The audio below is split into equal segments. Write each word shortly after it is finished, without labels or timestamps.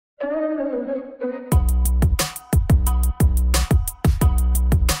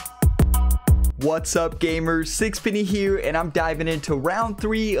What's up, gamers? Sixpenny here, and I'm diving into round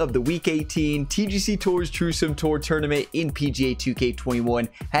 3 of the Week 18 TGC Tours True Sim Tour Tournament in PGA 2K21.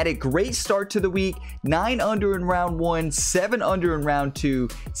 Had a great start to the week, 9 under in round 1, 7 under in round 2,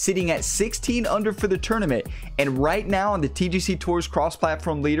 sitting at 16 under for the tournament. And right now on the TGC Tours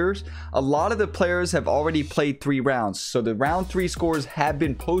cross-platform leaders, a lot of the players have already played 3 rounds, so the round 3 scores have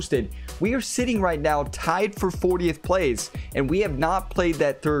been posted. We are sitting right now tied for 40th place, and we have not played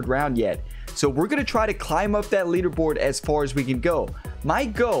that 3rd round yet. So we're going to try to climb up that leaderboard as far as we can go. My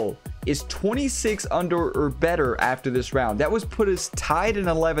goal is 26 under or better after this round. That would put us tied in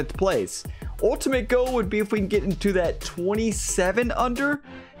 11th place. Ultimate goal would be if we can get into that 27 under.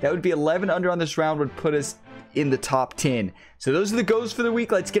 That would be 11 under on this round, would put us in the top 10. So those are the goals for the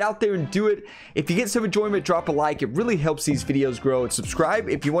week. Let's get out there and do it. If you get some enjoyment, drop a like. It really helps these videos grow. And subscribe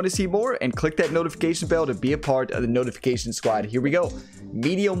if you want to see more, and click that notification bell to be a part of the notification squad. Here we go.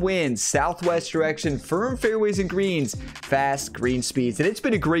 Medium winds, southwest direction, firm fairways and greens, fast green speeds. And it's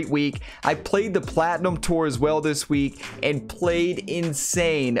been a great week. I played the Platinum Tour as well this week and played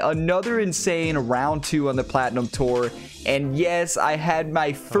insane. Another insane round 2 on the Platinum Tour. And yes, I had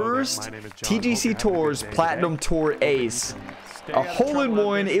my first TGC Tours Platinum Tour ace. A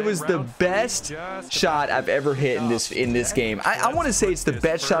hole-in-one. It was the best shot I've ever hit in this game. I want to say it's the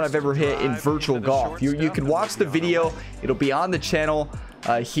best shot I've ever hit in virtual golf. You can watch the video. It'll be on the channel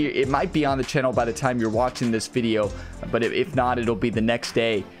here. It might be on the channel by the time you're watching this video, but if not, it'll be the next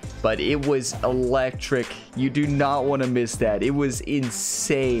day. But it was electric. You do not want to miss that. It was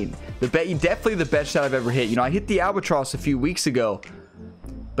insane. Definitely the best shot I've ever hit. You know, I hit the Albatross a few weeks ago,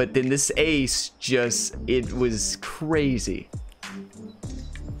 but then this ace it was crazy.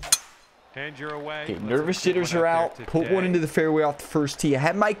 And you're away. Okay, nervous jitters are out. Put one into the fairway off the first tee. I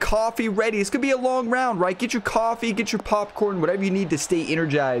had my coffee ready. It's gonna be a long round, right? Get your coffee, get your popcorn, whatever you need to stay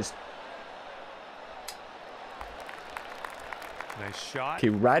energized. Nice shot. Okay,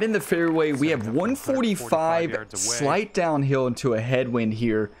 right in the fairway. We have 145, slight downhill into a headwind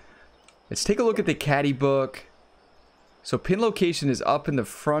here. Let's take a look at the caddy book. So pin location is up in the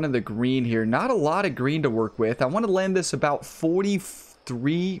front of the green here. Not a lot of green to work with. I want to land this about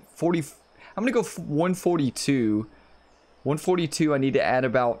 43, 40. I'm going to go 142. 142, I need to add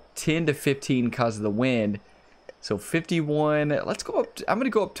about 10 to 15 because of the wind. So 51. Let's go up. I'm going to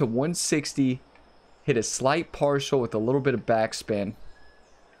go up to 160. Hit a slight partial with a little bit of backspin.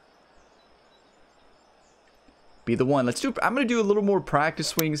 Be the one. Let's do. I'm going to do a little more practice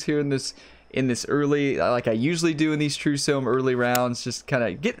swings here in this early, like I usually do in these True Sim early rounds. Just kind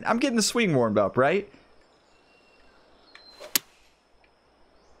of I'm getting the swing warmed up, right?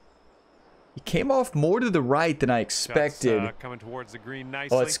 He came off more to the right than I expected. Coming towards the green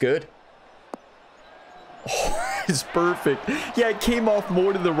nicely. Oh, that's good. Oh, it's perfect. Yeah, it came off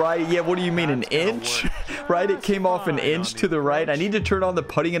more to the right. Yeah, what do you mean, an inch? Right, it came off an inch to the right. I need to turn on the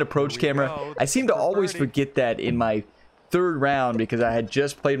putting and approach camera. I seem to always forget that in my 3rd round because I had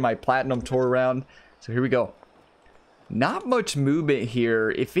just played my Platinum Tour round. So here we go. Not much movement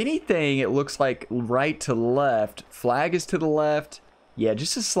here. If anything, it looks like right to left. Flag is to the left. Yeah,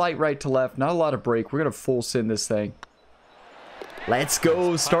 just a slight right to left. Not a lot of break. We're going to full send this thing. Let's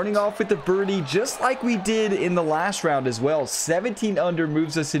go. Starting off with the birdie, just like we did in the last round as well. 17 under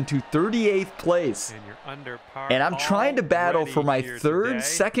moves us into 38th place. And I'm trying to battle for my 3rd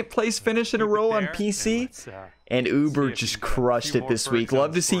second place finish in a row on PC. And Uber just crushed it this week.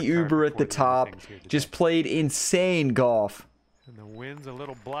 Love to see Uber at the top. Just played insane golf. And the wind's a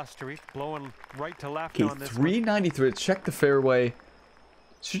little blustery, blowing right to left on this 393. Let's check the fairway.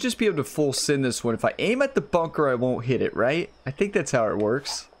 Should just be able to full send this one. If I aim at the bunker, I won't hit it, right? I think that's how it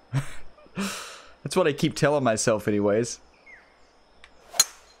works. That's what I keep telling myself anyways.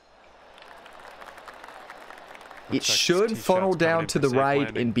 It should funnel down to the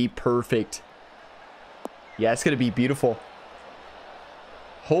right and be perfect. Yeah, it's going to be beautiful.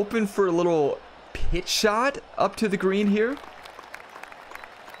 Hoping for a little pitch shot up to the green here.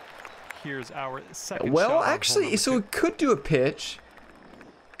 Here's our second well, shot actually, so it could do a pitch.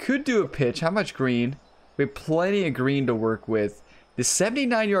 Could do a pitch. How much green? We have plenty of green to work with. The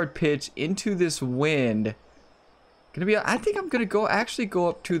 79-yard pitch into this wind. Gonna be. I think I'm gonna go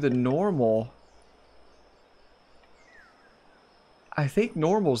up to the normal. I think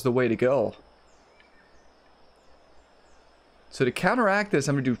normal's the way to go. So to counteract this,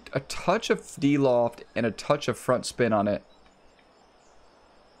 I'm gonna do a touch of D-loft and a touch of front spin on it.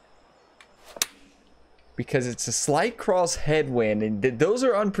 because it's a slight cross headwind, and those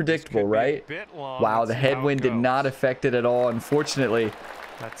are unpredictable, right? Wow, the headwind did not affect it at all, unfortunately.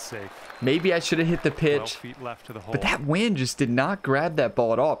 That's safe. Maybe I should have hit the 12 pitch. feet left to the hole. But that wind just did not grab that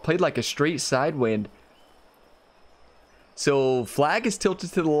ball at all. It played like a straight side wind. So flag is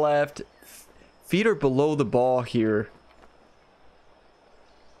tilted to the left. Feet are below the ball here.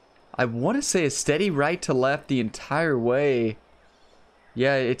 I want to say a steady right to left the entire way.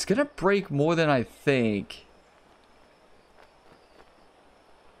 Yeah, it's going to break more than I think.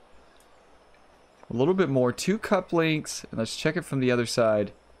 A little bit more. 2 cup lengths. And let's check it from the other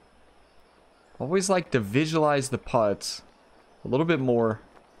side. Always like to visualize the putts. A little bit more.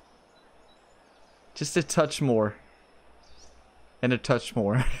 Just a touch more. And a touch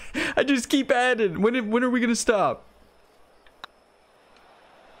more. I just keep adding. When are we going to stop?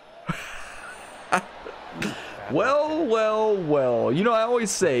 Well. You know, I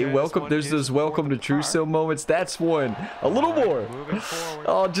always say, welcome. There's those welcome to Trueso moments. That's one. A little more.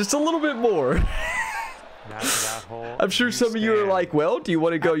 Oh, just a little bit more. I'm sure some of you are like, well, do you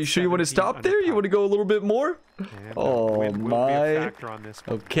want to go? You sure you want to stop there? You want to go a little bit more? Oh, my.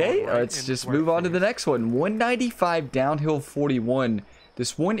 Okay, let's just move on to the next one. 195 downhill 41.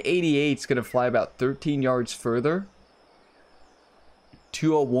 This 188 is going to fly about 13 yards further.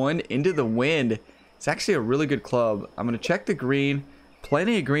 201 into the wind. It's actually a really good club. I'm going to check the green.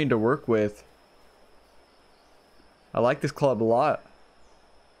 Plenty of green to work with. I like this club a lot.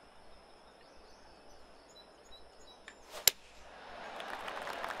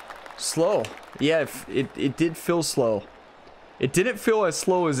 Slow. Yeah, it did feel slow. It didn't feel as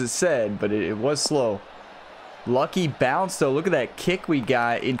slow as it said, but it was slow. Lucky bounce, though. Look at that kick we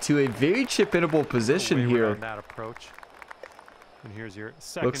got into a very chip-inable position here. That approach. And here's your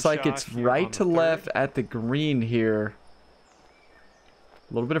second Looks like it's right to left at the green here.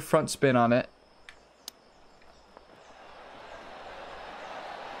 A little bit of front spin on it.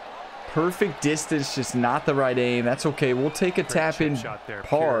 Perfect distance, just not the right aim. That's okay. We'll take a tap in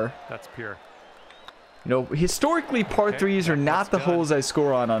par. That's pure. You know, historically, par threes are not the holes I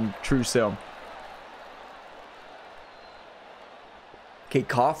score on Trueso. Okay,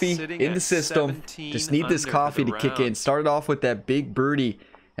 coffee in the system. Just need this coffee to kick in. Started off with that big birdie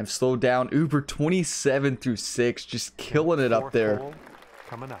and slowed down. Uber 27 through 6. Just killing it up there.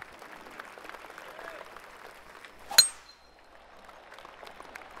 Coming up.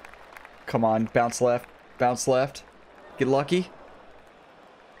 Come on, bounce left. Bounce left. Get lucky.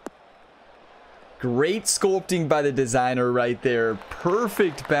 Great sculpting by the designer right there.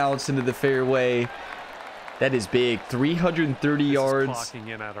 Perfect bounce into the fairway. That is big. 330 yards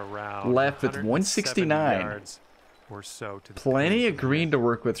left with 169. Or so to plenty of green to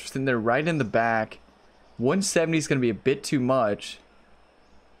work with. Sitting there right in the back. 170 is going to be a bit too much.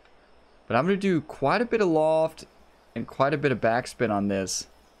 But I'm going to do quite a bit of loft and quite a bit of backspin on this.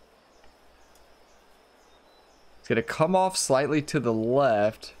 It's going to come off slightly to the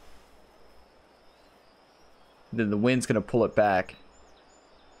left. Then the wind's going to pull it back.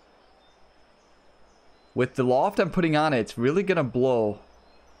 With the loft I'm putting on it, it's really going to blow.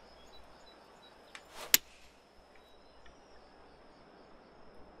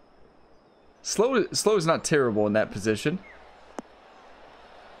 Slow is not terrible in that position.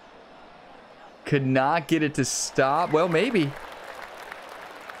 Could not get it to stop. Well, maybe.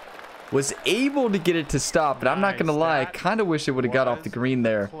 Was able to get it to stop, but I'm not going to lie. I kind of wish it would have got off the green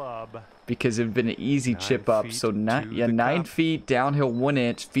there. Because it would have been an easy chip up. So, 9 feet, downhill 1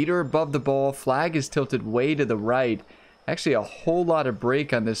 inch. Feet are above the ball. Flag is tilted way to the right. Actually, a whole lot of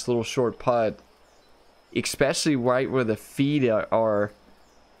break on this little short putt. Especially right where the feet are.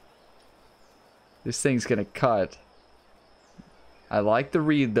 This thing's going to cut. I like the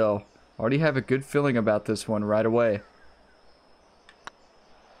read, though. Already have a good feeling about this one right away.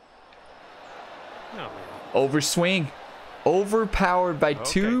 Overswing. Overpowered by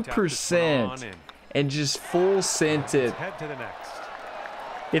 2%. And just full sent it. Head to the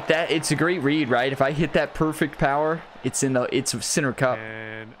next. It's a great read, right? If I hit that perfect power, it's center cup.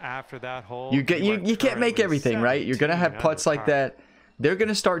 And after that hole, you can't make everything, right? You're gonna have putts like that. They're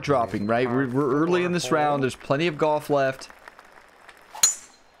gonna start dropping, right? We're early in this round. There's plenty of golf left.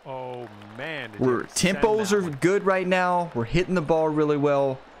 Oh man, tempos are good right now. We're hitting the ball really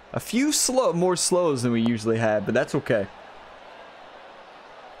well. A few more slows than we usually had, but that's okay.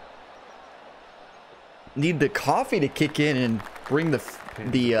 Need the coffee to kick in and bring get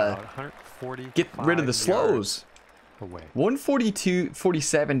rid of the slows.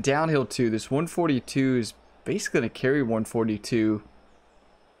 142.47 downhill 2. This 142 is basically going to carry 142.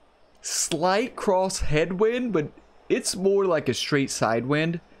 Slight cross headwind, but it's more like a straight side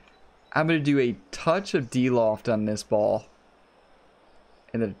wind. I'm going to do a touch of D-loft on this ball.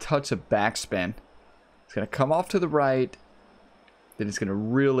 And then a touch of backspin. It's going to come off to the right. then it's going to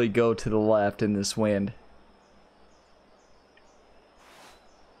really go to the left in this wind.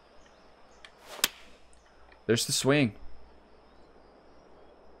 There's the swing.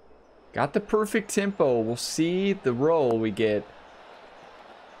 Got the perfect tempo. We'll see the roll we get.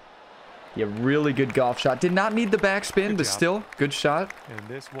 Yeah, really good golf shot. Did not need the backspin, but still, good shot. And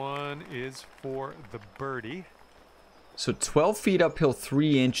this one is for the birdie. So 12 feet uphill,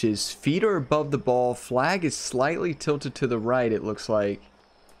 3 inches. Feet are above the ball. Flag is slightly tilted to the right, it looks like.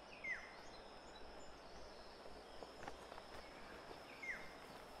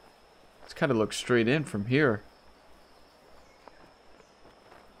 This kind of looks straight in from here.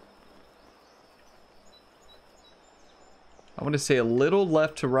 I want to say a little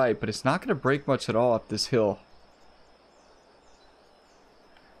left to right, but it's not going to break much at all up this hill.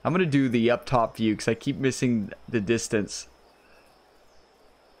 I'm going to do the up top view because I keep missing the distance.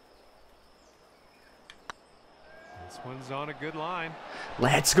 This one's on a good line.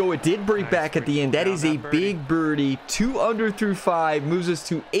 Let's go. It did break back at the end. That is a big birdie. 2 under through 5 moves us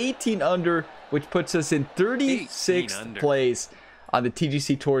to 18 under, which puts us in 36th place on the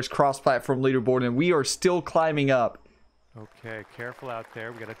TGC Tours cross-platform leaderboard, and we are still climbing up. Okay, careful out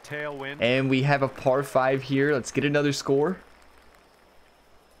there. We got a tailwind. And we have a par 5 here. Let's get another score.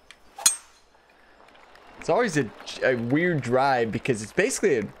 It's always a weird drive because it's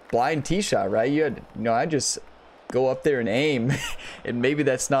basically a blind tee shot, right? I just go up there and aim, and maybe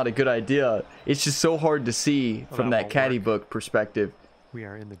that's not a good idea. It's just so hard to see from that caddy book perspective. We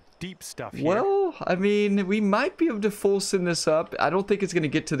are in the deep stuff here. Well, I mean, we might be able to full send this up. I don't think it's going to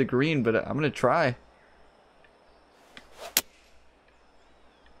get to the green, but I'm going to try.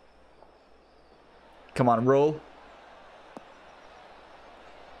 Come on, roll.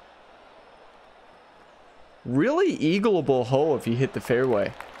 Really eagleable hole if you hit the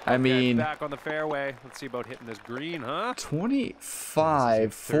fairway. I mean, back on the fairway. Let's see about hitting this green, huh?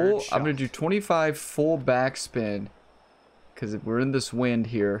 25 full. I'm gonna do 25 full backspin because we're in this wind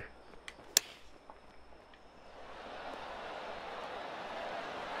here.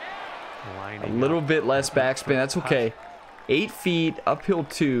 A little bit less backspin. That's okay. 8 feet uphill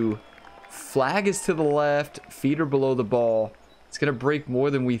 2. Flag is to the left. Feet are below the ball. It's gonna break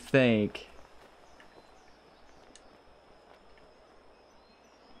more than we think.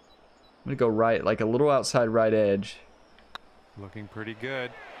 I'm gonna go right, like a little outside right edge. Looking pretty good.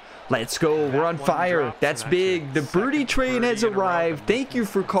 Let's go. We're on fire. That's big. The birdie train has arrived. Thank you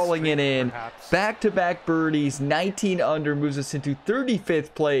for calling it in. Back-to-back birdies. 19 under moves us into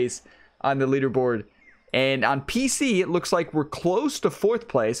 35th place on the leaderboard. And on PC, it looks like we're close to 4th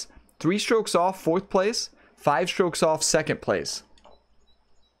place. 3 strokes off 4th place. 5 strokes off 2nd place.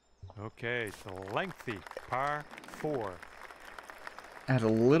 Okay, so lengthy par 4. Add a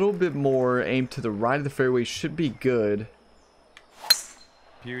little bit more. Aim to the right of the fairway should be good.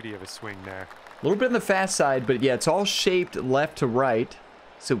 Beauty of a swing there. A little bit on the fast side, but yeah, it's all shaped left to right.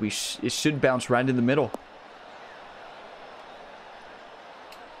 So it should bounce right in the middle.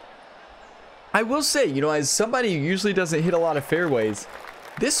 I will say, as somebody who usually doesn't hit a lot of fairways,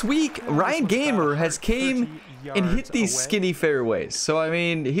 this week, Ryan Gamer has came and hit these skinny fairways. So, I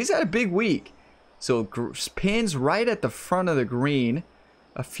mean, he's had a big week. So, pins right at the front of the green.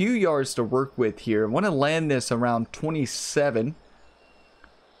 A few yards to work with here. I want to land this around 27.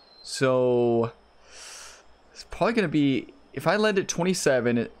 So, it's probably going to be, if I land at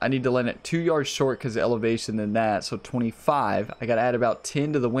 27, I need to land it 2 yards short because of elevation than that. So, 25. I got to add about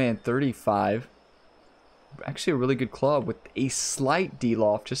 10 to the wind, 35. Actually, a really good club with a slight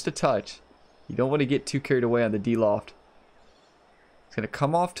D-loft, just a touch. You don't want to get too carried away on the D-loft. It's going to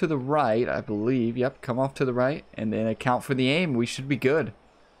come off to the right, I believe. Yep, come off to the right. And then account for the aim. We should be good.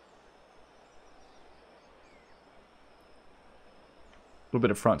 A little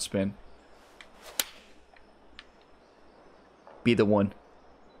bit of front spin. Be the one.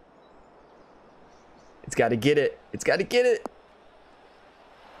 It's got to get it. It's got to get it.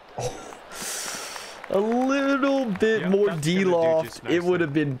 Oh. A little bit more D-loft. It would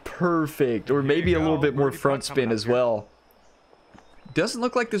have been perfect. Or maybe a little bit more front spin as well. Doesn't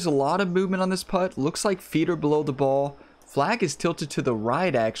look like there's a lot of movement on this putt. Looks like feet are below the ball. Flag is tilted to the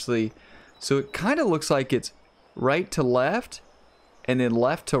right, actually. So it kind of looks like it's right to left and then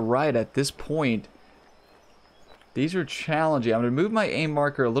left to right at this point. These are challenging. I'm going to move my aim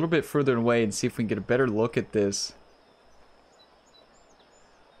marker a little bit further away and see if we can get a better look at this.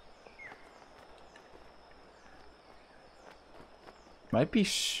 Might be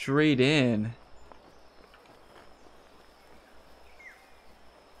straight in.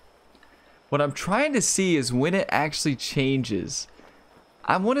 What I'm trying to see is when it actually changes.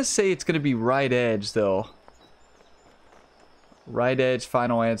 I want to say it's going to be right edge, though. Right edge,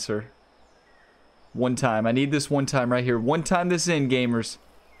 final answer. One time. I need this one time right here. One time this in, gamers.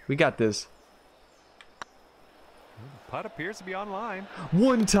 We got this. Putt appears to be online.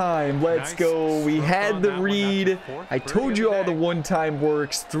 One time. Let's Nice go. We stroke had on the that one. read. That's the fourth I birdie told of you the all the day. one time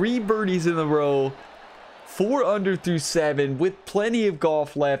works. 3 birdies in a row. 4 under through 7 with plenty of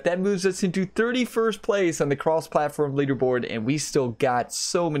golf left. That moves us into 31st place on the cross-platform leaderboard, and we still got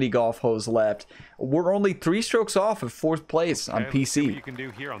so many golf holes left. We're only 3 strokes off of 4th place on Okay, let's see what PC. you can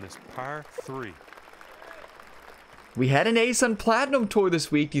do here on this par 3. We had an ace on Platinum Tour this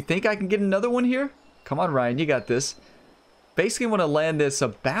week. Do you think I can get another one here? Come on, Ryan. You got this. Basically want to land this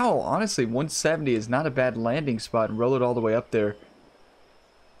about, honestly, 170 is not a bad landing spot and roll it all the way up there.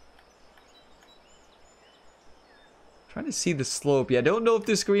 Trying to see the slope. Yeah, I don't know if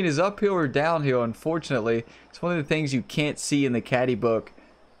this green is uphill or downhill, unfortunately. It's one of the things you can't see in the caddy book.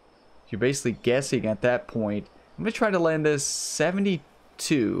 You're basically guessing at that point. I'm going to try to land this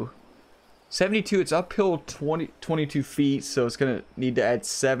 72. 72, it's uphill 22 feet, so it's going to need to add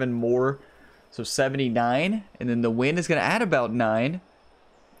 7 more. So 79, and then the wind is going to add about 9.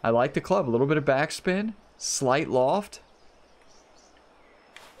 I like the club. A little bit of backspin. Slight loft.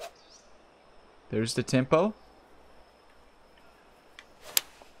 There's the tempo.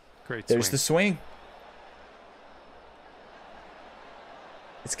 Great There's swing. the swing.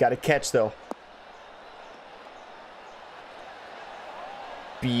 It's got to catch, though.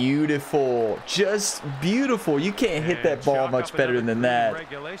 Beautiful. Just beautiful. You can't hit that ball chalk much up better another than green that.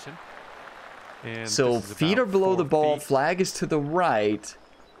 regulation. And So this is feet about are below the 4 ball. feet. Flag is to the right.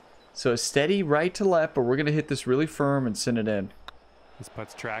 So a steady right to left, but we're going to hit this really firm and send it in. This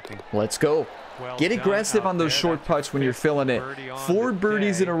putt's tracking. Let's go. Well Get done aggressive out on those there. short That's putts when you're fifth feeling it. birdie on 4 the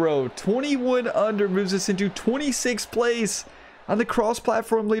birdies in day. a row. 21 under moves us into 26th place on the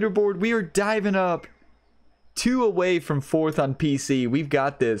cross-platform leaderboard. We are diving up. 2 away from 4th on PC. We've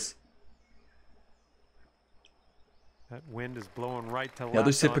got this. That wind is blowing right to left.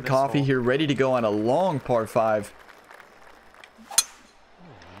 Another sip on of this coffee hole. here, ready to go on a long par 5.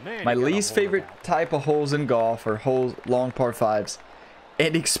 Man, My you got a least hole favorite in that. type of holes in golf are long par 5s.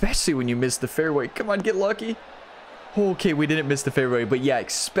 And especially when you miss the fairway. Come on, get lucky. Okay, we didn't miss the fairway, but yeah,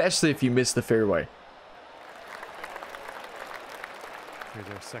 especially if you miss the fairway. Here's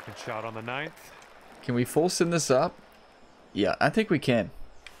our second shot on the 9th. Can we full send this up? Yeah, I think we can.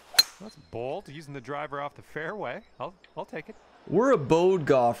 That's bold, using the driver off the fairway. I'll take it. We're a bowed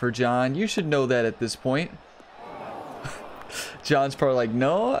golfer, John. You should know that at this point. John's probably like,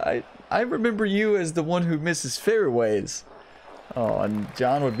 no, I remember you as the one who misses fairways. Oh, and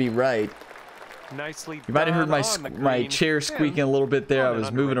John would be right. Nicely. You might have heard done on the my green. chair squeaking a little bit there. I On and was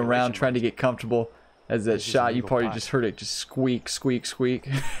under moving around regulation trying to get comfortable. As that This is a shot, you legal probably putt. just heard it just squeak, squeak, squeak.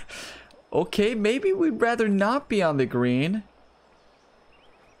 Okay, maybe we'd rather not be on the green.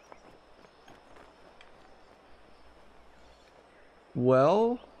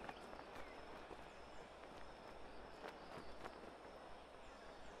 Well,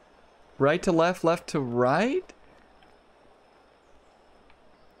 right to left, left to right?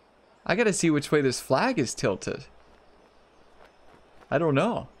 I gotta see which way this flag is tilted. I don't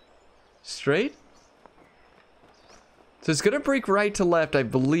know. Straight? So it's gonna break right to left, I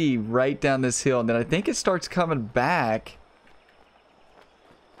believe, right down this hill, and then I think it starts coming back.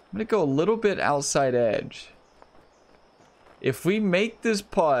 I'm gonna go a little bit outside edge. If we make this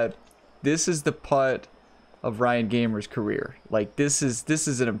putt, this is the putt of Ryan Gamer's career. Like, this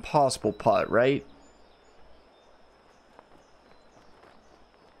is an impossible putt, right?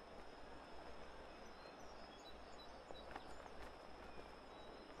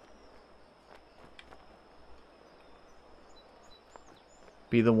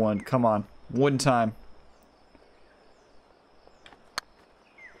 Be the one. Come on. One time.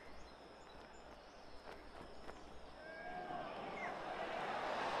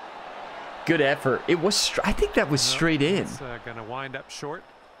 Good effort. It was. I think that was straight in. It's gonna wind up short.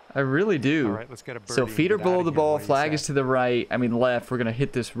 I really do. All right, let's get a birdie. So and feet are get below outta the here. ball. What do you Flag say? is to the right. I mean left. We're gonna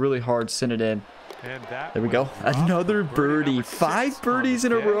hit this really hard. Send it in. And that There we was go. dropped. Another birdie. number 5 6 on birdies the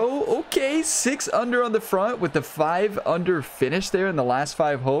in a day. row. Okay, 6 under on the front with the 5 under finish there in the last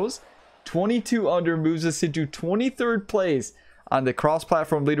 5 holes. 22 under moves us into 23rd place on the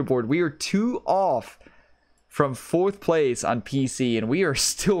cross-platform leaderboard. We are 2 off from 4th place on PC, and we are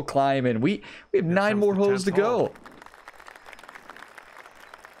still climbing. We have 9 comes more the holes to 10th go. hole.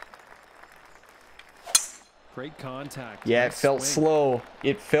 Great contact. Yeah, it Nice felt swing. slow.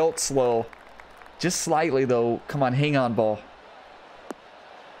 It felt slow. Just slightly, though. Come on, hang on, ball.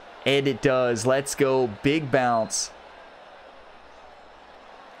 And it does. Let's go. Big bounce.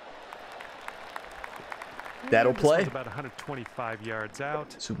 That'll This play. one's about 125 yards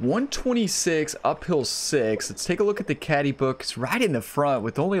out. So 126, uphill 6. Let's take a look at the caddy book. It's right in the front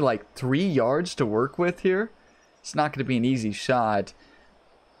with only like 3 yards to work with here. It's not going to be an easy shot.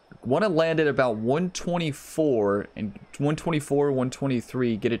 Want to land at about 124 and 124,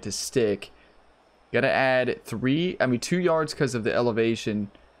 123, get it to stick. Got to add 2 yards because of the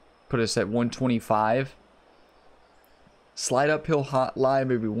elevation. Put us at 125. Slide uphill hot line,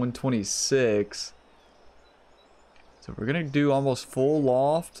 maybe 126. So we're going to do almost full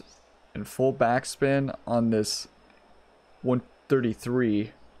loft and full backspin on this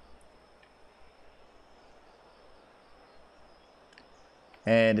 133.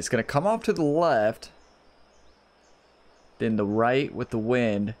 And it's going to come off to the left. Then the right with the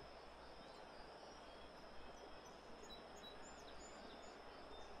wind.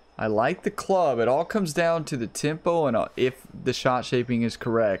 I like the club. It all comes down to the tempo and if the shot shaping is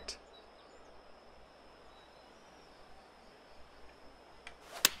correct.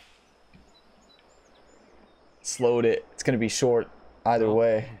 Slowed it. It's going to be short either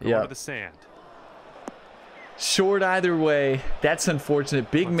way. Yeah. To the sand. Short either way. That's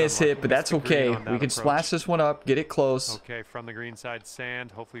unfortunate. Big miss hit, but that's okay. We can splash this one up, get it close. Okay, from the green side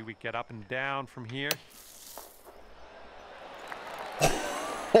sand. Hopefully we get up and down from here.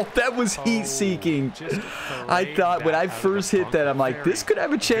 Oh, that was heat-seeking. I thought when I first hit that, I'm like, this could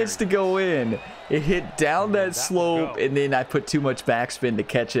have a chance to go in. It hit down that slope, and then I put too much backspin to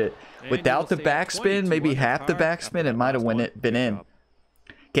catch it. Without the backspin, maybe half the backspin, it might have been in.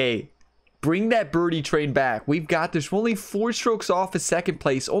 Okay, bring that birdie train back. We've got this. We're only 4 strokes off of second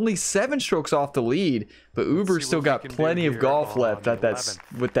place, only 7 strokes off the lead, but Uber's still got plenty of golf left at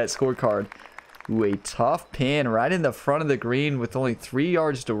with that scorecard. Ooh, a tough pin right in the front of the green with only 3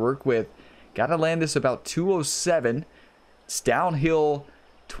 yards to work with. Got to land this about 207. It's downhill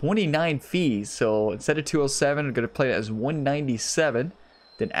 29 feet, so instead of 207, I'm going to play it as 197.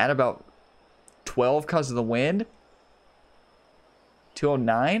 Then add about 12 because of the wind.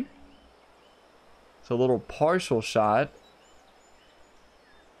 209. So a little partial shot.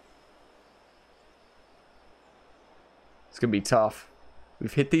 It's going to be tough.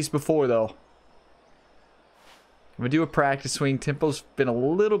 We've hit these before, though. I'm going to do a practice swing. Tempo's been a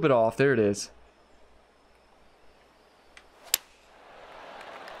little bit off. There it is.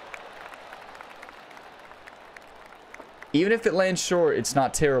 Even if it lands short, it's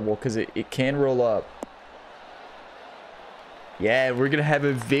not terrible because it can roll up. Yeah, we're going to have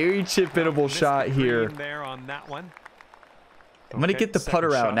a very chip-inable shot here. There on that one. I'm going to get the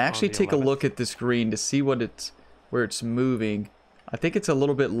putter out and actually take a look at this green to see where it's moving. I think it's a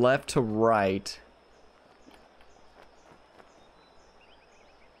little bit left to right.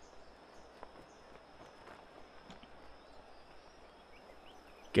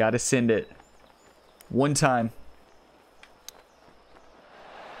 Gotta send it. One time.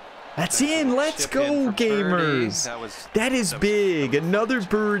 That's in. Let's go, gamers. That is big. Another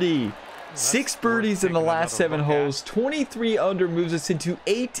birdie. 6 birdies in the last 7 holes. 23 under moves us into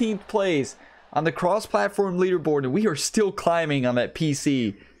 18th place on the cross-platform leaderboard, and we are still climbing on that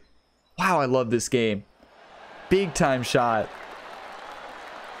PC. Wow, I love this game. Big time shot.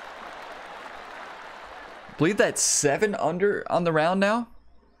 I believe that's 7 under on the round now.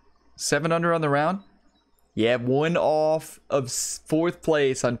 7 under on the round. Yeah, 1 off of 4th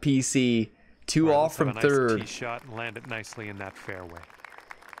place on PC. 2 off from 3rd. Nice tee shot and land it nicely in that fairway.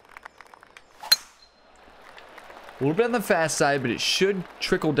 A little bit on the fast side, but it should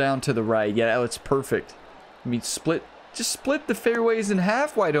trickle down to the right. Yeah, it's perfect. I mean, just split the fairways in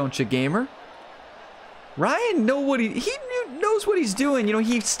half. Why don't you, gamer? Ryan knows what he's doing. You know,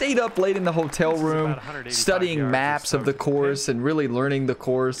 he stayed up late in the hotel room studying maps of the course and really learning the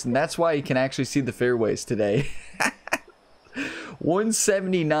course, and that's why he can actually see the fairways today.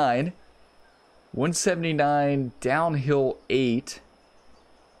 179. 179 downhill 8.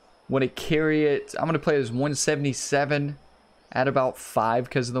 Want to carry it. I'm going to play it as 177 at about 5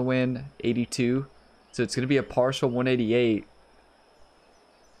 because of the wind. 82. So it's going to be a partial 188.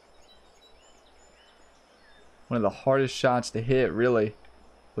 One of the hardest shots to hit, really,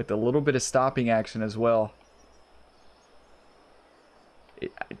 with a little bit of stopping action as well.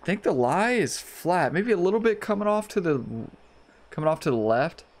 I think the lie is flat, maybe a little bit coming off to the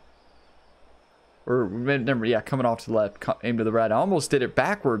left, or remember, yeah, coming off to the left, aim to the right. I almost did it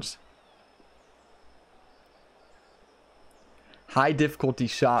backwards. High difficulty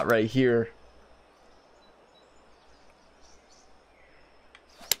shot right here.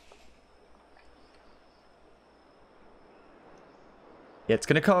 Yeah, it's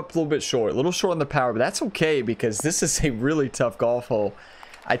going to come up a little bit short. A little short on the power, but that's okay because this is a really tough golf hole.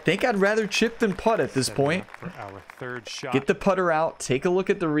 I think I'd rather chip than putt at this point. For our third shot. Get the putter out. Take a look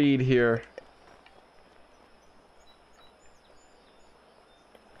at the read here.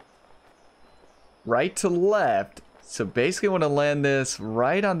 Right to left. So basically I want to land this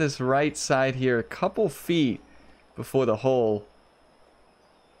right on this right side here. A couple feet before the hole.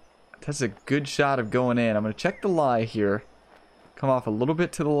 That's a good shot of going in. I'm going to check the lie here. Come off a little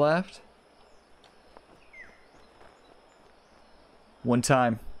bit to the left. One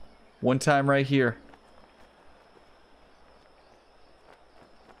time. One time right here.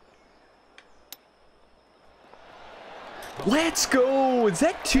 Let's go! Is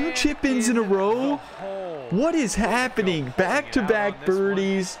that 2 chip-ins in a row? What is happening? Back-to-back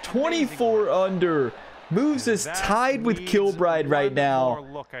birdies. 24 under. Moves us tied with Kilbride right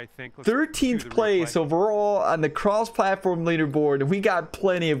now. 13th place overall on the cross-platform leaderboard. We got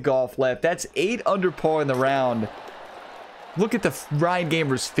plenty of golf left. That's 8 under par in the round. Look at the Ryan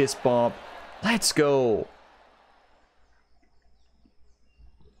Gamers fist bump. Let's go.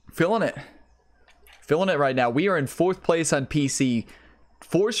 Feeling it. Feeling it right now. We are in 4th place on PC.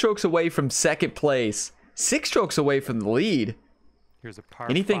 4 strokes away from 2nd place. 6 strokes away from the lead. Here's a par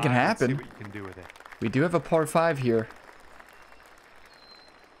Anything can happen. See what you can do with it. We do have a par 5 here.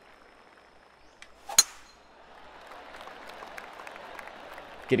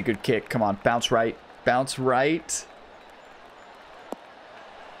 Get a good kick. Come on. Bounce right. Bounce right.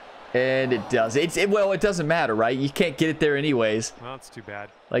 And it does. Well, it doesn't matter, right? You can't get it there anyways. Well, it's too bad.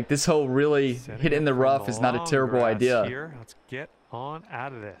 Like, this hole really hit in the rough is not a terrible idea. Here. Let's get on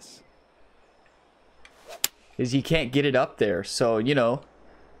out of this. Is you can't get it up there. So, you know,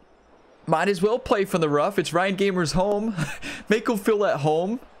 might as well play from the rough. It's Ryan Gamer's home. Make him feel at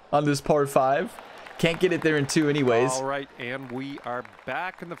home on this par 5. Can't get it there in 2 anyways. All right, and we are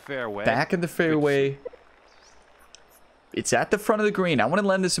back in the fairway. Back in the fairway. It's at the front of the green. I want to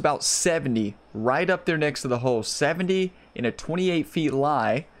land this about 70, right up there next to the hole. 70 in a 28 feet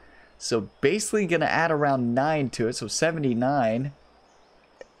lie. So basically going to add around 9 to it. So 79.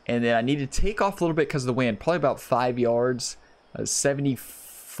 And then I need to take off a little bit because of the wind. Probably about 5 yards.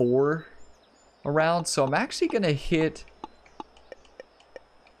 74 around. So I'm actually going to hit...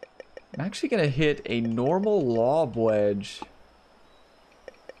 a normal lob wedge.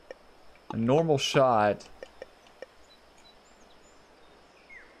 A normal shot.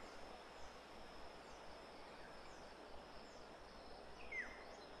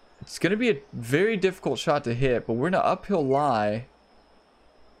 It's going to be a very difficult shot to hit, but we're in an uphill lie.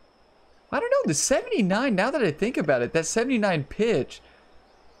 I don't know, the 79, now that I think about it, that 79 pitch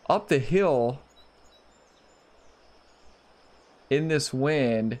up the hill in this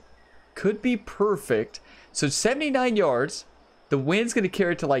wind could be perfect. So 79 yards, the wind's going to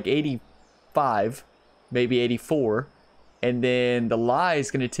carry it to like 85, maybe 84, and then the lie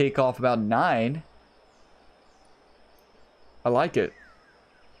is going to take off about 9. I like it.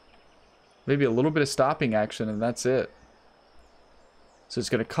 Maybe a little bit of stopping action, and that's it. So it's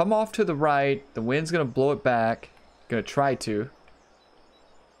going to come off to the right. The wind's going to blow it back. Going to try to.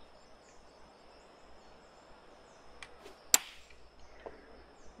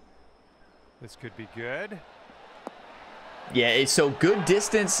 This could be good. Yeah, it's so good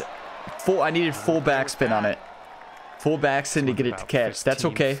distance. I needed full backspin on it. Full backspin to get it to catch. That's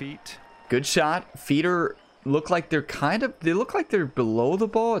okay. Feet. Good shot. Feet look like they're they look like they're below the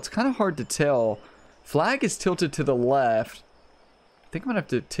ball. It's kind of hard to tell. Flag is tilted to the left. I think I'm gonna have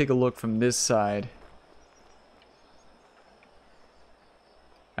to take a look from this side.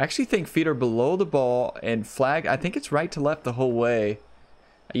 I actually think feet are below the ball, and flag, I think it's right to left the whole way.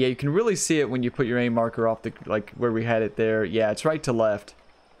 Yeah, you can really see it when you put your aim marker off the, like where we had it there. Yeah, it's right to left.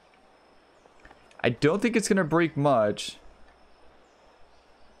 I don't think it's gonna break much.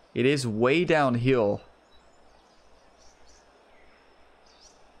 It is way downhill.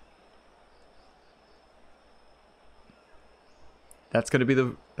 That's gonna be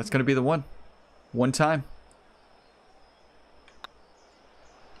the one. One time.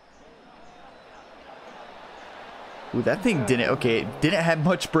 Ooh, that thing didn't have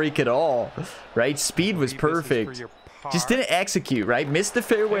much break at all, right? Speed was perfect. Just didn't execute, right? Missed the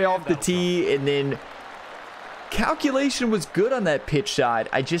fairway off the tee, and then calculation was good on that pitch shot.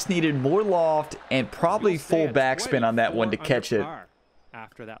 I just needed more loft and probably full backspin on that one to catch it.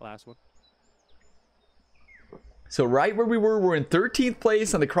 After that last one. So right where we were, we're in 13th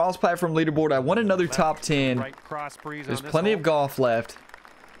place on the cross-platform leaderboard. I want another top 10. There's plenty of golf left.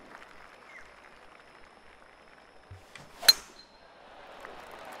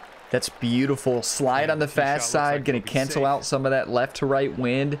 That's beautiful. Slide on the fast side. Going to cancel out some of that left to right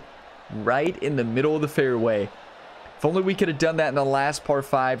wind. Right in the middle of the fairway. If only we could have done that in the last par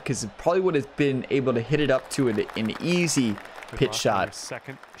 5, because it probably would have been able to hit it up to an easy pitch shot.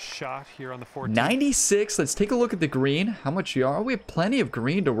 Second shot here on the 14th. 96. Let's take a look at the green. How much you are? We have plenty of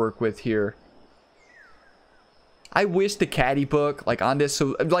green to work with here. I wish the caddy book, like on this,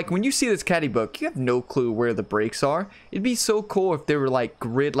 so like when you see this caddy book, you have no clue where the breaks are. It'd be so cool if they were like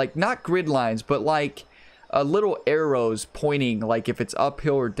grid, like not grid lines, but like little arrows pointing, like if it's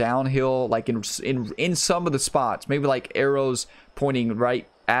uphill or downhill, like in some of the spots, maybe like arrows pointing right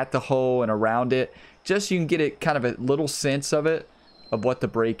at the hole and around it, just so you can get it kind of a little sense of it, of what the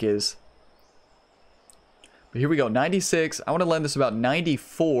break is. But here we go, 96. I want to land this about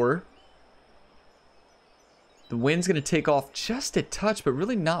 94. The wind's going to take off just a touch, but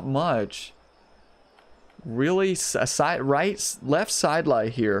really not much. Really, a left side lie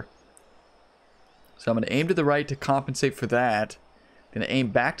here. So I'm going to aim to the right to compensate for that. Going to aim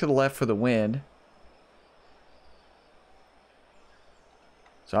back to the left for the wind.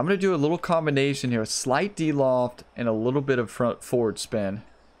 So I'm going to do a little combination here. A slight D-loft and a little bit of front forward spin.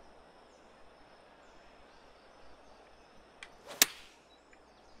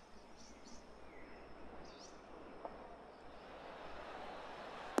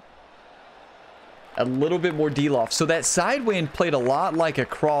 A little bit more D-loft. So that side wind played a lot like a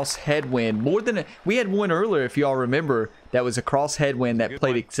cross headwind. More than we had one earlier, if y'all remember, that was a cross headwind that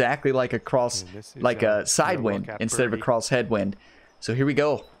played exactly like a cross, like a side wind instead of a cross headwind. So here we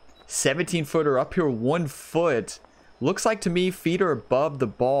go. 17-footer up here, 1 foot. Looks like to me feet are above the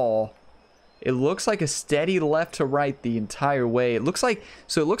ball. It looks like a steady left to right the entire way. It looks like,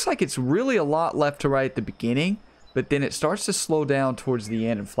 so it looks like it's really a lot left to right at the beginning, but then it starts to slow down towards the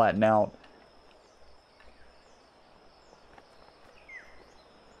end and flatten out.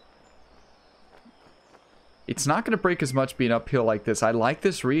 It's not going to break as much being uphill like this. I like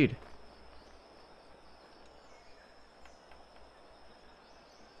this read.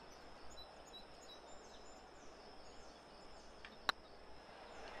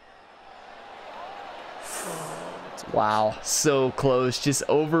 Wow, so close. Just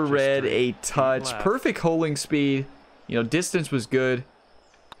overread a touch. Perfect holding speed. You know, distance was good.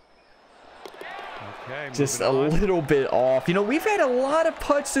 Okay, just a little bit off. You know, we've had a lot of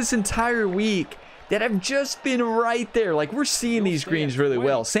putts this entire week that have just been right there. Like, we're seeing these greens really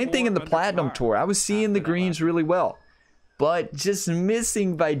well. Same thing in the Platinum Tour. I was seeing the greens really well, but just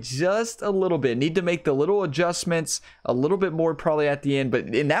missing by just a little bit. Need to make the little adjustments a little bit more probably at the end.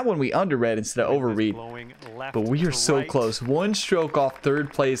 But in that one, we underread instead of overread. But we are so close. 1 stroke off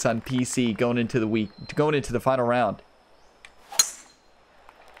 3rd place on PC going into the week, going into the final round.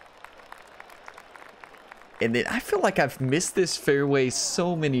 And then I feel like I've missed this fairway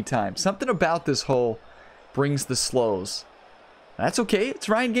so many times. Something about this hole brings the slows. That's okay. It's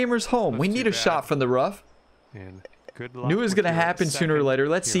Ryan Gamer's home. We need a shot from the rough. And good luck. Knew it was going to happen sooner or later.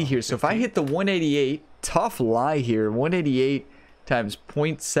 Let's see here. So if I hit the 188, tough lie here. 188 times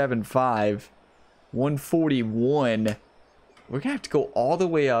 0.75, 141. We're going to have to go all the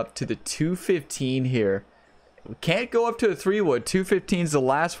way up to the 215 here. We can't go up to a 3-wood. 215 is the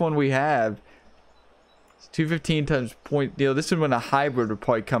last one we have. 215 times point, you know, this is when a hybrid would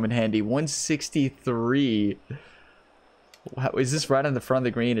probably come in handy. 163. Wow, is this right on the front of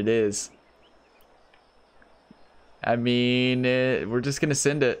the green? It is. I mean, we're just gonna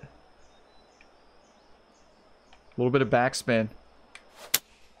send it. A little bit of backspin.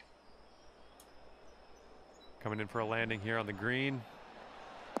 Coming in for a landing here on the green.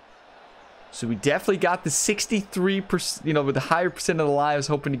 So we definitely got the 63%, you know, with the higher percent of the lie. I was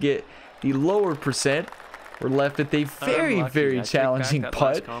hoping to get the lower percent. We're left with a very, very challenging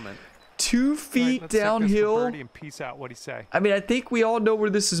putt. 2 feet downhill. And peace out. What'd he say? I mean, I think we all know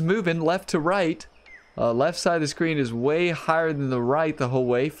where this is moving, left to right. Left side of the screen is way higher than the right the whole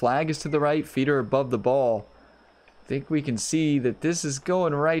way. Flag is to the right, feet are above the ball. I think we can see that this is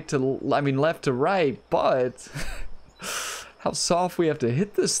going right to, I mean, left to right, but how soft we have to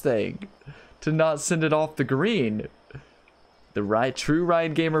hit this thing to not send it off the green. The right, true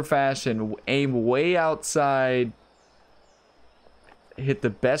Ryan Gamer fashion, aim way outside. Hit the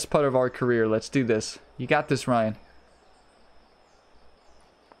best putt of our career. Let's do this. You got this, Ryan.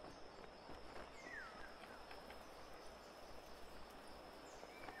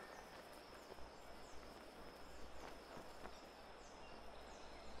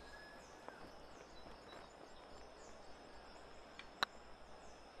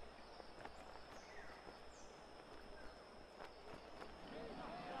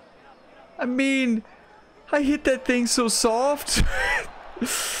 I mean, I hit that thing so soft.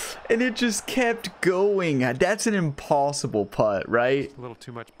 And it just kept going. That's an impossible putt, right? A little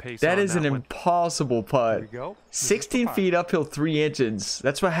too much pace. That on is that an one. impossible putt. Here we go. 16 feet uphill, 3 inches.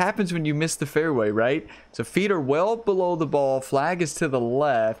 That's what happens when you miss the fairway, right? So feet are well below the ball. Flag is to the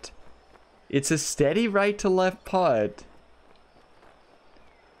left. It's a steady right to left putt.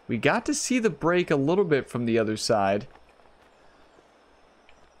 We got to see the break a little bit from the other side.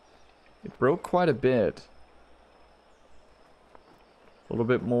 It broke quite a bit. A little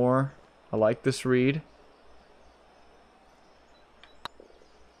bit more. I like this read.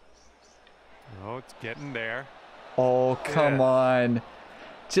 Oh, it's getting there. Oh, come on.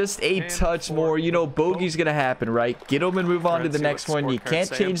 Just a touch more. You know, bogey's going to happen, right? Get them and move on to the next one. You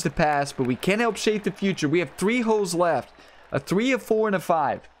can't change the past, but we can help shape the future. We have 3 holes left. A 3, a 4, and a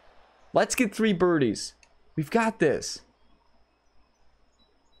 5. Let's get 3 birdies. We've got this.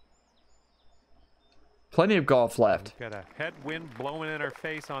 Plenty of golf left. We've got a headwind blowing in our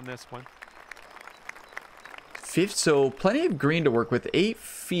face on this one. 5th, so plenty of green to work with. 8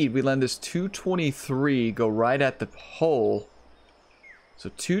 feet. We land this 223. Go right at the hole.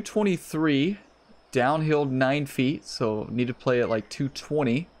 So 223. Downhill 9 feet. So need to play at like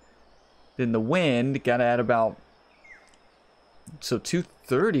 220. Then the wind got to add about... So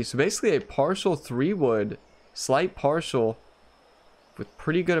 230. So basically a partial 3-wood. Slight partial. With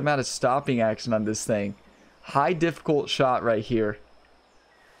pretty good amount of stopping action on this thing. High difficult shot right here.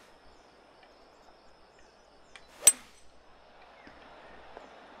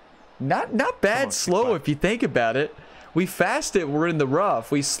 Not bad slow if you think about it. We fast it, we're in the rough.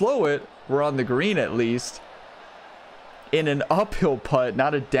 We slow it, we're on the green at least. In an uphill putt,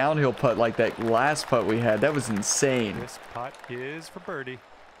 not a downhill putt like that last putt we had. That was insane. This putt is for birdie.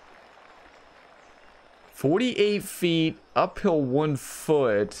 48 feet, uphill 1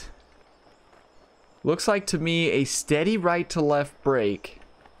 foot. Looks like to me a steady right to left break.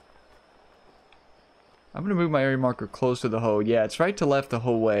 I'm going to move my area marker close to the hole. Yeah, it's right to left the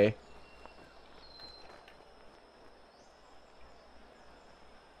whole way.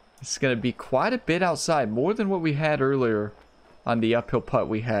 It's going to be quite a bit outside. More than what we had earlier on the uphill putt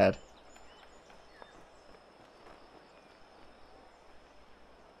we had.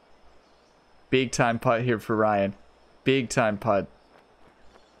 Big time putt here for Ryan. Big time putt.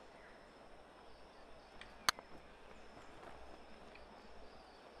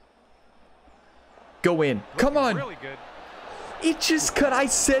 Go in. Come on. Really good. It just cut. I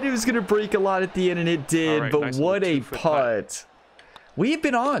said it was going to break a lot at the end, and it did. Right, but nice what a putt. We've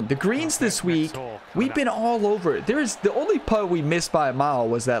been on the greens this week. We've been all over it. There's the only putt we missed by a mile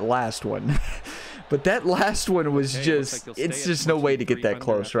was that last one. But that last one was just, it's just no way to get that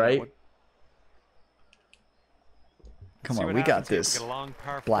close, right? Come on, we got this.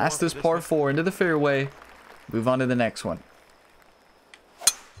 Blast this par 4 into the fairway. Move on to the next one.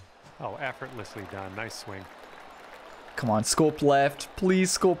 Oh, effortlessly done. Nice swing. Come on, sculpt left.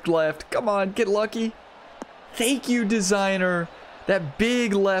 Please sculpt left. Come on, get lucky. Thank you, designer. That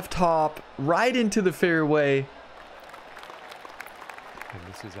big left hop right into the fairway. And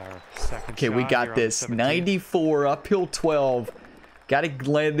this is our second Okay, we got this. 94, uphill 12. Got to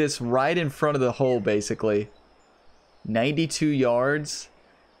land this right in front of the hole, basically. 92 yards.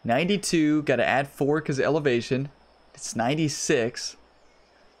 92. Got to add 4 because of elevation. It's 96.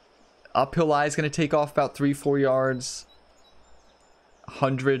 Uphill lie is going to take off about 3-4 yards.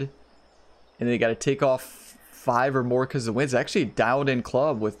 100. And then they got to take off 5 or more because the wind's actually a dialed in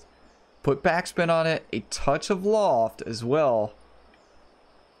club with put backspin on it, a touch of loft as well.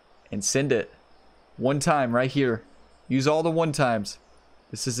 And send it. 1 time right here. Use all the 1 times.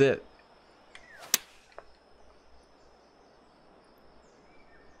 This is it.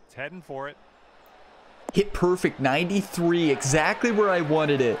 It's heading for it. Hit perfect. 93. Exactly where I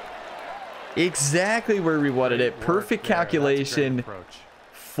wanted it. Exactly where we wanted it. Perfect calculation.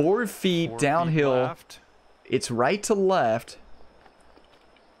 4 feet downhill. It's right to left.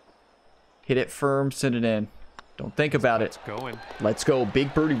 Hit it firm. Send it in. Don't think about it. Let's go.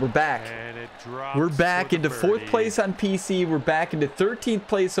 Big birdie. We're back. And it drops. We're back into 4th place on PC. We're back into 13th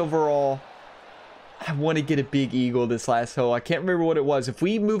place overall. I want to get a big eagle this last hole. I can't remember what it was. If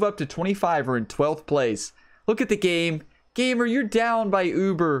we move up to 25, we're in 12th place. Look at the game. Gamer, you're down by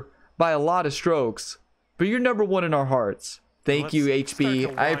Uber by a lot of strokes. But you're number 1 in our hearts. Thank you,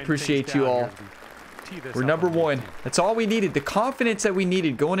 HB. I appreciate you all. We're number 1. That's all we needed. The confidence that we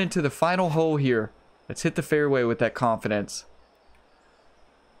needed going into the final hole here. Let's hit the fairway with that confidence.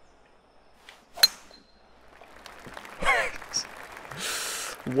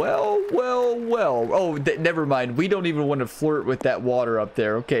 Well. Oh, never mind. We don't even want to flirt with that water up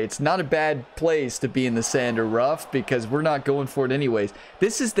there. Okay, it's not a bad place to be in the sand or rough because we're not going for it anyways.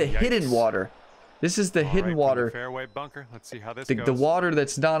 This is the hidden water. This is the hidden water. The fairway bunker. Let's see how this goes. The water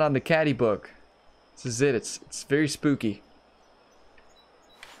that's not on the caddy book. This is it. It's very spooky.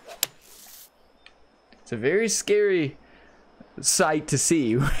 It's a very scary sight to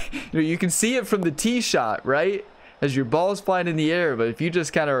see. You can see it from the tee shot, right? As your ball's flying in the air, but if you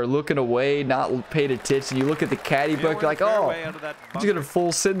just kind of are looking away, not paying attention, you look at the caddy book, you're like, oh, I'm just gonna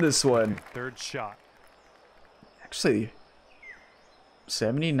full send this one. Third shot. Actually,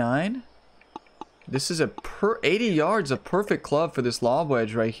 79. This is 80 yards, a perfect club for this lob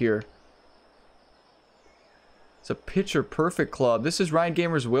wedge right here. It's a picture perfect club. This is Ryan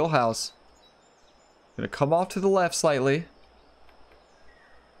Gamer's wheelhouse. Gonna come off to the left slightly.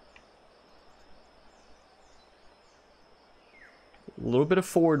 A little bit of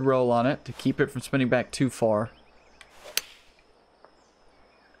forward roll on it to keep it from spinning back too far.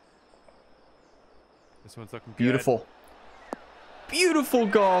 This one's looking beautiful. Good. Beautiful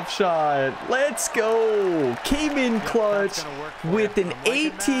golf shot. Let's go. Came in clutch with an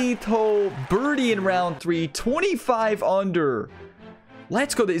 18th hole birdie in round 3. 25 under.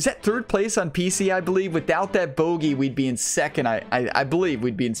 Let's go. Is that third place on PC, I believe? Without that bogey, we'd be in second. I believe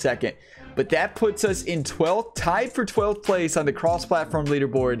we'd be in second. But that puts us in 12th, tied for 12th place on the cross-platform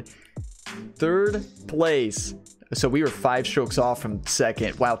leaderboard. Third place. So we were 5 strokes off from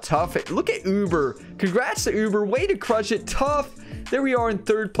second. Wow, tough. Look at Uber. Congrats to Uber. Way to crush it. Tough. There we are in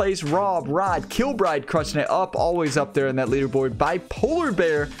third place. Rod Kilbride crushing it up. Always up there in that leaderboard. Bipolar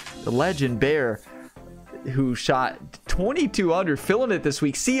Bear, the legend Bear, who shot 22 under, filling it this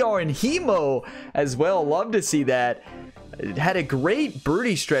week. CR and Hemo as well. Love to see that. It had a great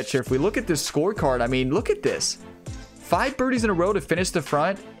birdie stretch here. If we look at this scorecard, I mean, look at this. 5 birdies in a row to finish the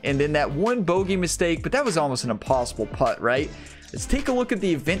front, and then that one bogey mistake, but that was almost an impossible putt, right? Let's take a look at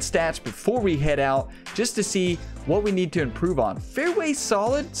the event stats before we head out, just to see what we need to improve on. Fairway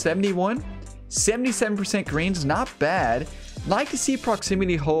solid, 71. 77% greens, not bad. Like to see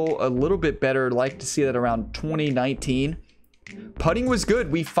proximity hole a little bit better. Like to see that around 2019. Putting was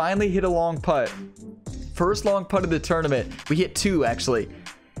good. We finally hit a long putt. First long putt of the tournament. We hit 2 actually.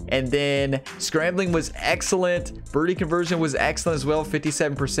 And then scrambling was excellent. Birdie conversion was excellent as well,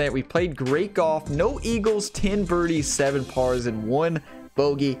 57%. We played great golf. No eagles, 10 birdies, 7 pars, and 1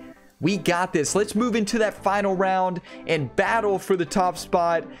 bogey. We got this. Let's move into that final round and battle for the top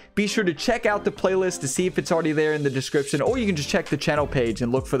spot. Be sure to check out the playlist to see if it's already there in the description, or you can just check the channel page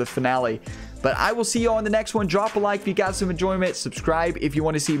and look for the finale. But I will see you on the next one. Drop a like if you got some enjoyment. Subscribe if you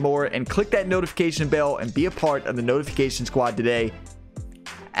want to see more, and click that notification bell and be a part of the notification squad today.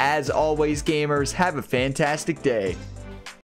 As always, gamers, have a fantastic day.